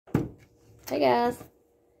Hey guys,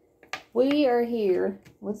 we are here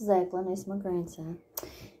with Zeppelin. It's my grandson,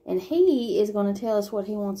 and he is going to tell us what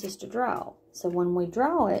he wants us to draw. So when we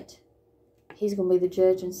draw it, he's going to be the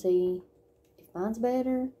judge and see if mine's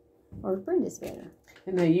better or if Brenda's better.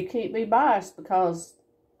 And now you can't be biased because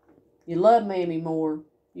you love Mammy more.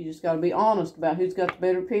 You just got to be honest about who's got the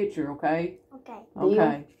better picture, okay? Okay.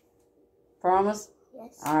 Okay. Promise?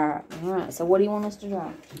 Yes. Alright. Alright, so what do you want us to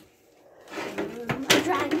draw? A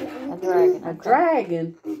dragon. A dragon. A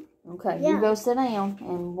dragon? Okay, Yeah. you go sit down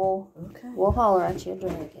and we'll holler at you a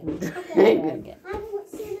dragon. Dragon. I'm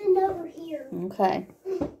sitting over here. Okay.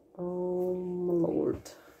 Oh, my Lord.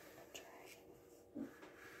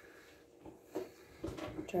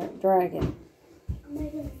 Dragon.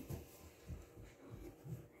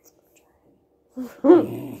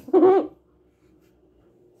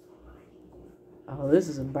 Oh, this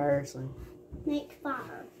is embarrassing. Make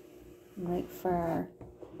fire. Make fire.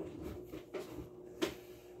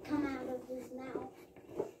 Come out of his mouth.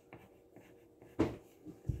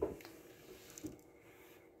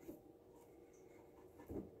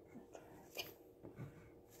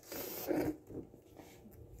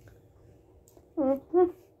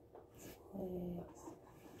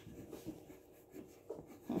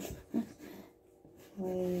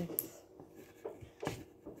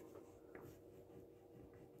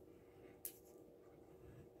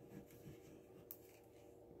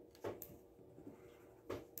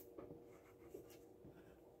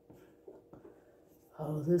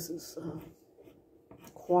 Oh, this is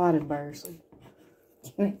quite embarrassing.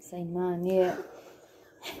 You ain't seen mine yet.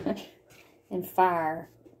 And fire.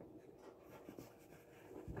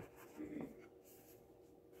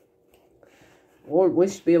 Lord, we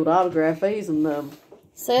should be able to autograph these and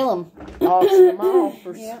Sell them. auction them off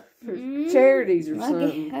for, Yep. for charities or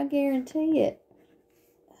something. I guarantee it.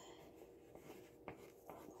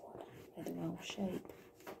 Had the wrong shape.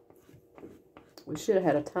 We should have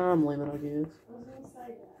had a time limit, I guess.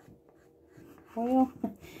 Well, it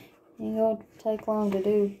ain't gonna take long to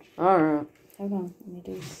do. Alright. Hold on, let me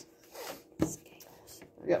do scales.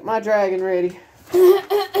 I got my dragon ready.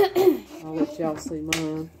 I'll let y'all see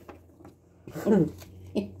mine.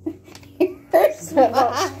 Here's That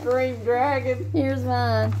mine. scream dragon. Here's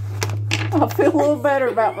mine. I feel a little better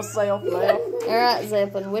about myself now. Alright,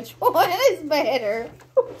 Zeppelin, which one is better?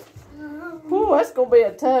 Ooh, that's gonna be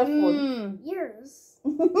a tough one. Yours.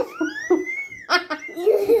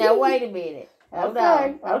 Now wait a minute. Hold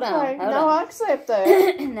on. No, I accept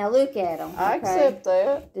that. Now look at them. I accept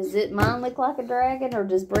that. Does mine look like a dragon or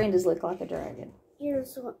does Brenda's look like a dragon?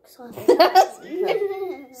 Yours looks like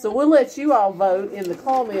So we'll let you all vote in the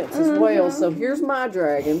comments as well. So here's my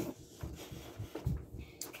dragon.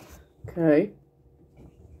 Okay.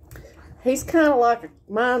 He's kind of like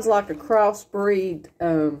mine's like a crossbreed.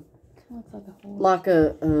 Looks like a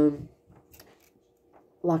horse.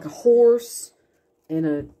 Like a horse and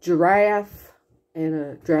a giraffe and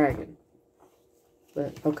a dragon.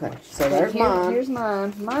 But okay, so there's mine. Here's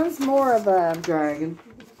mine. Mine's more of a Dragon.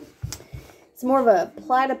 It's more of a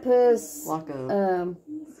platypus.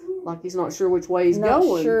 Like he's not sure which way he's not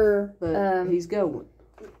going. Sure. But he's going.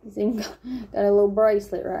 He's even got a little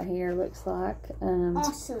bracelet right here. Looks like.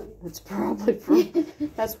 awesome. That's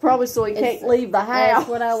probably so he can't leave the house. That's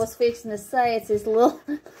what I was fixing to say. It's his little.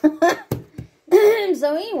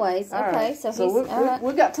 So, anyways, all okay. Right. So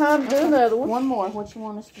we've got time to do another one. One more. What you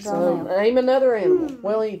want us to draw So now? name another animal.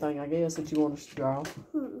 Well, anything I guess that you want us to draw.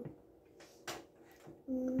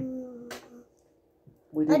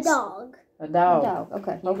 A dog. A dog. A dog.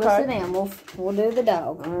 Okay. You go sit down. We'll do the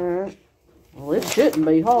dog. All right. Well, it shouldn't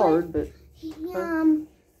be hard, but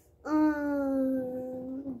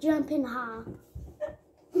Jumping high.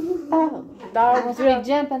 oh, dog Wants to be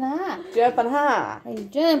jumping high. jumping high. He's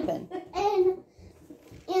jumping. And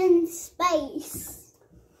in space.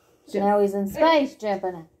 Now he's in space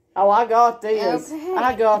jumping high. Oh, I got this. Okay.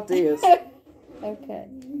 I got this. Okay.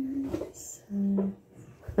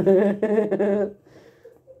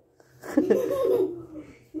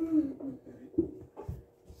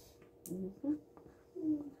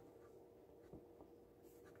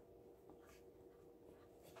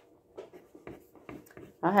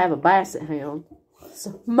 I have a basset hound,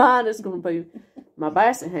 so mine is going to be my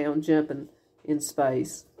basset hound jumping in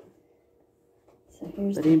space. So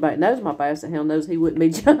here's But anybody that knows my basset hound knows he wouldn't be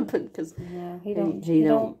jumping because no, he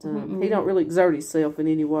don't really exert himself in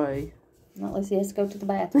any way. Not unless he has to go to the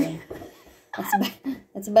bathroom.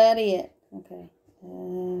 That's about it. Okay.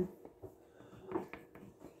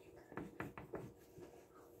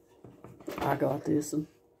 I got this one.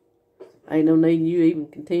 Ain't no need you even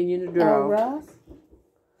continuing to draw. Ross?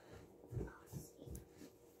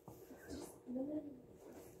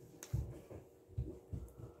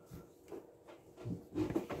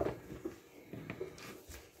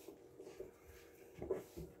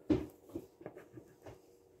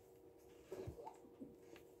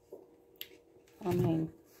 I mean,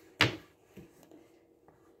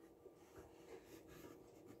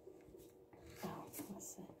 oh,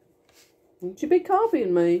 let's see. Don't you be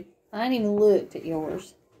copying me. I ain't even looked at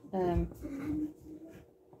yours.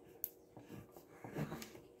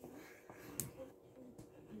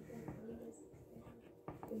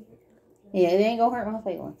 Yeah, it ain't gonna hurt my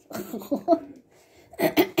feelings.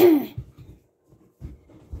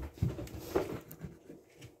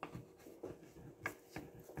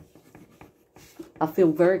 I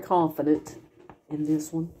feel very confident in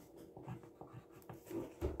this one.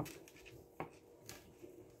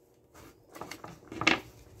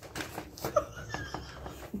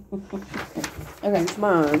 Okay, it's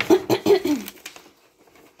mine.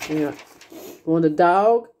 Yeah. Want a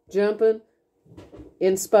dog jumping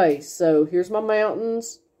in space. So here's my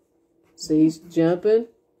mountains. See, he's jumping.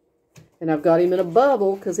 And I've got him in a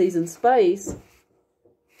bubble because he's in space.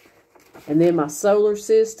 And then my solar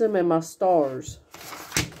system and my stars.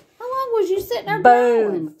 how long was you sitting there Boom.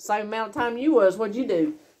 drawing? Same amount of time you was. What'd you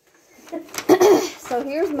do? So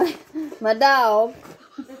here's my dog.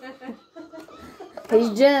 He's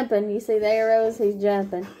jumping. You see the arrows? He's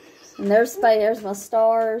jumping. And there's space. There's my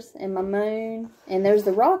stars and my moon. And there's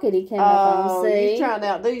the rocket he came up on. See? You're trying to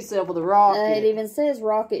outdo yourself with a rocket. It even says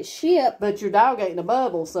rocket ship. But your dog ain't in a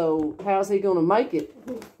bubble, so how's he going to make it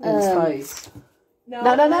in space?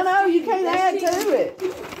 No. You can't add to it.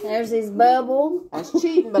 There's his bubble. That's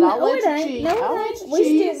cheating, but I'll let you cheat. No, I'll it let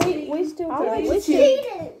ain't. you We still I'll let we you still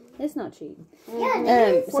cheat. It's not cheating.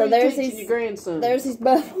 Yeah, So there's his your grandson. There's his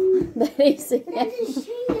bubble that he's in. that is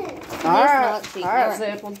cheating. All right, not cheating. all right, All right.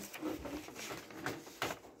 Zeppelin.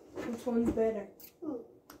 Which one's better?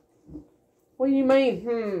 What do you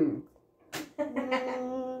mean?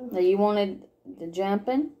 Now you wanted the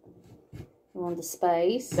jumping. You want the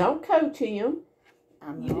space. Don't coach him.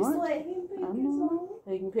 I'm You just not. let him pick his I'm not. own.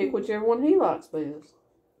 He can pick whichever one he likes best.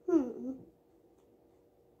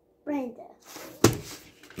 Brenda.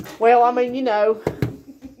 Well, I mean, you know. Coach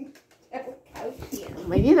him. I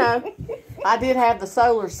mean, you know. I did have the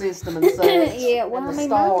solar system and such. Yeah, well, and I the mean,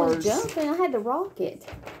 mine was stars. jumping. I had the rocket.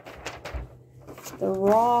 The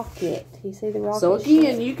rocket. You see the rocket? So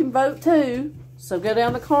again, ship? you can vote too. So go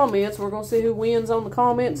down the comments. We're going to see who wins on the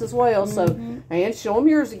comments as well. So, and show them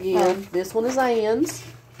yours again. This one is Ann's.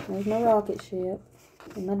 There's my rocket ship.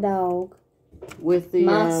 And my dog. With the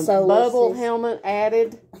My solar bubble system. helmet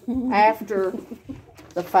added after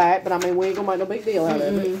the fact. But I mean, we ain't going to make no big deal out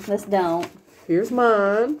of it. Let's don't. Here's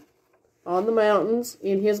mine. On the mountains.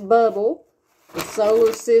 In his bubble. The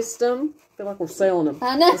solar system. I feel like we're selling them.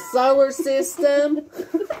 I know. The solar system.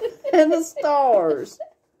 And the stars.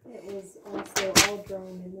 It was also all drawn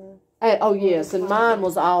in the... Oh, yes, and mine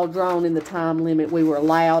was all drawn in the time limit we were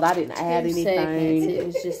allowed. I didn't add 2 anything. seconds. It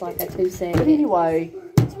was just like a 2 second. But anyway,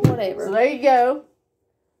 Whatever. so there you go.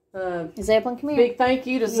 Zeppelin, come here. Big thank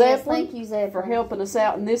you to Yes, Zeppelin thank you, Zeppelin. for helping us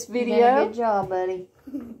out in this You did a video. good job, buddy.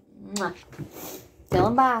 Mwah. Tell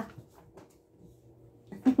him bye.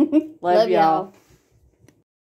 Love y'all.